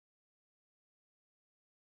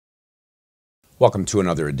Welcome to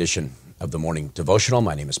another edition of the Morning Devotional.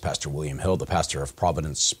 My name is Pastor William Hill, the pastor of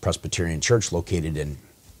Providence Presbyterian Church located in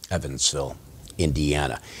Evansville,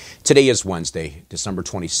 Indiana. Today is Wednesday, December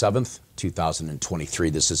 27th, 2023.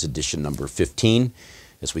 This is edition number 15.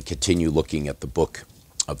 As we continue looking at the book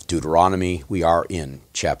of Deuteronomy, we are in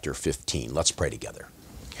chapter 15. Let's pray together.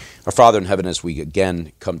 Our Father in heaven, as we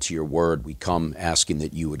again come to your word, we come asking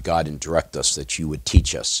that you would guide and direct us, that you would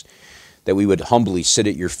teach us, that we would humbly sit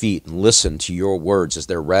at your feet and listen to your words as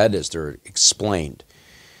they're read, as they're explained.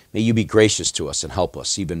 May you be gracious to us and help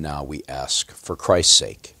us even now, we ask, for Christ's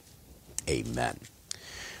sake. Amen.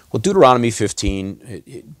 Well, Deuteronomy 15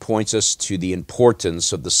 it points us to the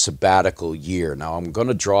importance of the sabbatical year. Now, I'm going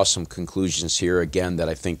to draw some conclusions here again that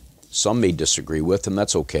I think some may disagree with, and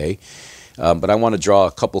that's okay. But I want to draw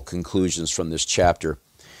a couple conclusions from this chapter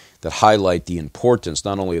that highlight the importance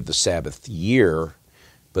not only of the Sabbath year,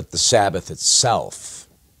 but the Sabbath itself,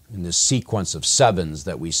 in this sequence of sevens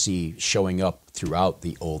that we see showing up throughout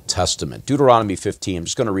the Old Testament. Deuteronomy 15, I'm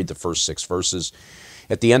just going to read the first 6 verses.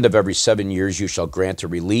 At the end of every 7 years you shall grant a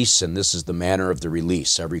release, and this is the manner of the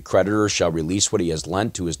release. Every creditor shall release what he has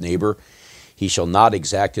lent to his neighbor. He shall not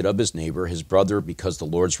exact it of his neighbor, his brother, because the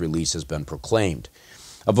Lord's release has been proclaimed.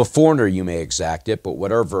 Of a foreigner you may exact it, but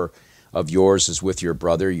whatever of yours is with your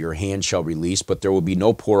brother, your hand shall release, but there will be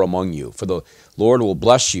no poor among you. For the Lord will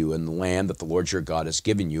bless you in the land that the Lord your God has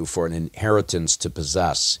given you for an inheritance to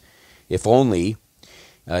possess. If only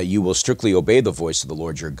you will strictly obey the voice of the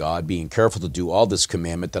Lord your God, being careful to do all this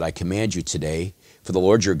commandment that I command you today. For the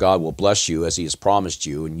Lord your God will bless you as he has promised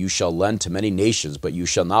you, and you shall lend to many nations, but you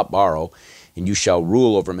shall not borrow, and you shall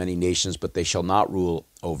rule over many nations, but they shall not rule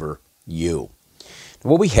over you.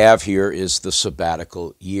 What we have here is the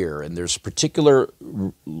sabbatical year, and there's particular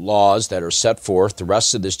laws that are set forth. The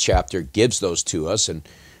rest of this chapter gives those to us, and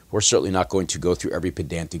we're certainly not going to go through every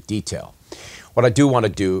pedantic detail. What I do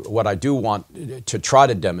want to try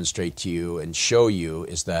to demonstrate to you and show you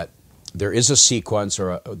is that there is a sequence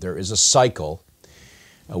there is a cycle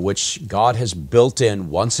which God has built in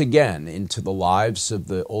once again into the lives of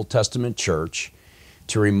the Old Testament church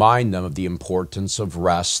to remind them of the importance of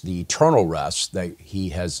rest, the eternal rest that he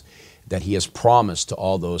has promised to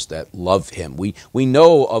all those that love him. We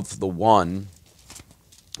know of the one,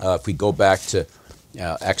 if we go back to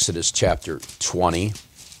Exodus chapter 20,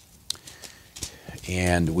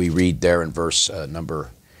 and we read there in verse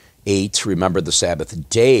number 8, remember the Sabbath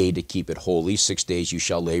day to keep it holy. 6 days you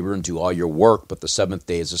shall labor and do all your work, but the seventh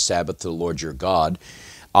day is a Sabbath to the Lord your God.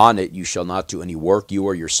 On it you shall not do any work, you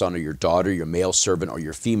or your son or your daughter, your male servant or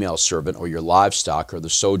your female servant, or your livestock, or the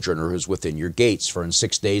sojourner who is within your gates. For in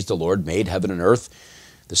 6 days the Lord made heaven and earth,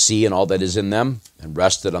 the sea and all that is in them, and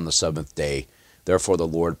rested on the seventh day. Therefore the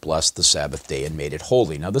Lord blessed the Sabbath day and made it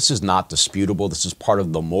holy. Now this is not disputable. This is part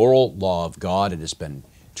of the moral law of God. It has been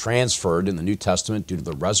transferred in the New Testament due to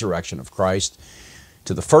the resurrection of Christ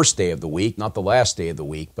to the first day of the week, not the last day of the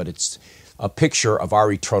week, but it's a picture of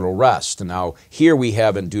our eternal rest. Now, here we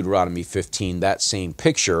have in Deuteronomy 15 that same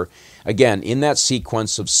picture. Again, in that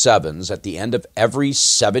sequence of sevens, at the end of every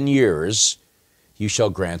 7 years, you shall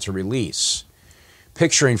grant a release.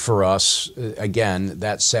 Picturing for us, again,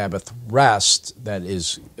 that Sabbath rest that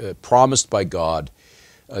is promised by God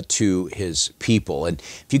to his people. And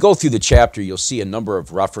if you go through the chapter, you'll see a number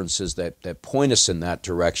of references that point us in that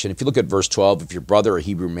direction. If you look at verse 12, if your brother, a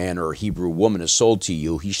Hebrew man or a Hebrew woman, is sold to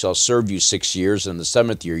you, he shall serve you 6 years, and in the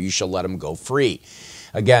 7th year you shall let him go free.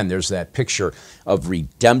 Again, there's that picture of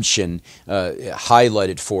redemption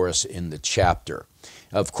highlighted for us in the chapter.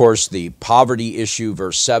 Of course, the poverty issue,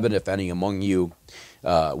 verse 7, if any among you,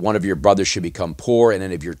 one of your brothers should become poor in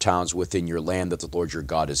any of your towns within your land that the Lord your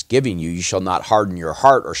God is giving you, you shall not harden your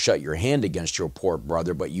heart or shut your hand against your poor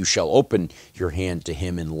brother, but you shall open your hand to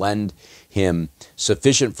him and lend him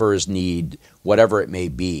sufficient for his need, whatever it may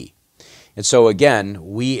be. And so again,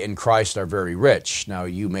 we in Christ are very rich. Now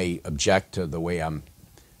you may object to the way I'm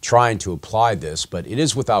trying to apply this, but it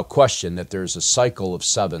is without question that there's a cycle of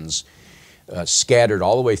sevens scattered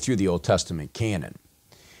all the way through the Old Testament canon.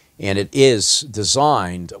 And it is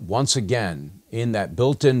designed, once again, in that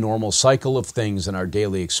built-in normal cycle of things in our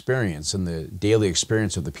daily experience, and the daily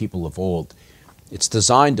experience of the people of old. It's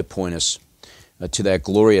designed to point us to that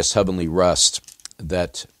glorious heavenly rest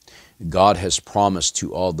that God has promised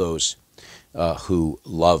to all those who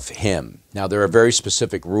love him. Now, there are very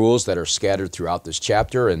specific rules that are scattered throughout this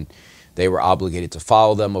chapter, and they were obligated to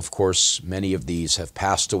follow them. Of course, many of these have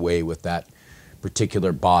passed away with that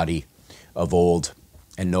particular body of old,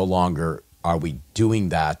 and no longer are we doing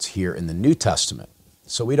that here in the New Testament.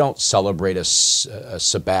 So we don't celebrate a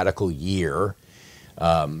sabbatical year,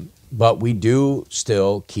 but we do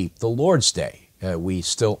still keep the Lord's Day. we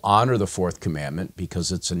still honor the fourth commandment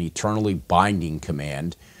because it's an eternally binding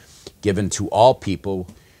command given to all people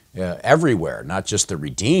everywhere, not just the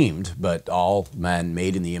redeemed, but all men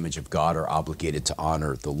made in the image of God are obligated to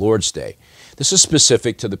honor the Lord's Day. This is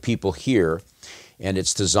specific to the people here, and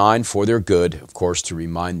it's designed for their good, of course, to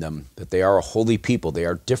remind them that they are a holy people. They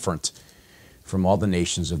are different from all the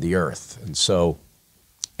nations of the earth. And so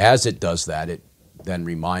as it does that, it then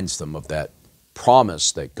reminds them of that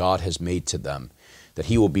promise that God has made to them, that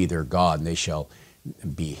he will be their God and they shall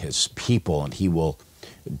be his people, and he will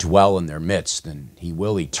dwell in their midst, and he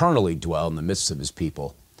will eternally dwell in the midst of his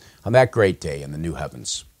people on that great day in the new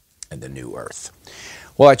heavens and the new earth.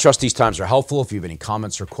 Well, I trust these times are helpful. If you have any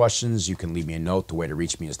comments or questions, you can leave me a note. The way to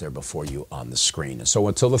reach me is there before you on the screen. And so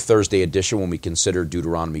until the Thursday edition, when we consider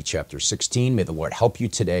Deuteronomy chapter 16, may the Lord help you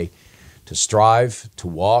today to strive, to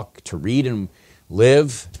walk, to read and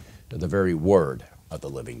live the very word of the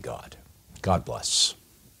living God. God bless.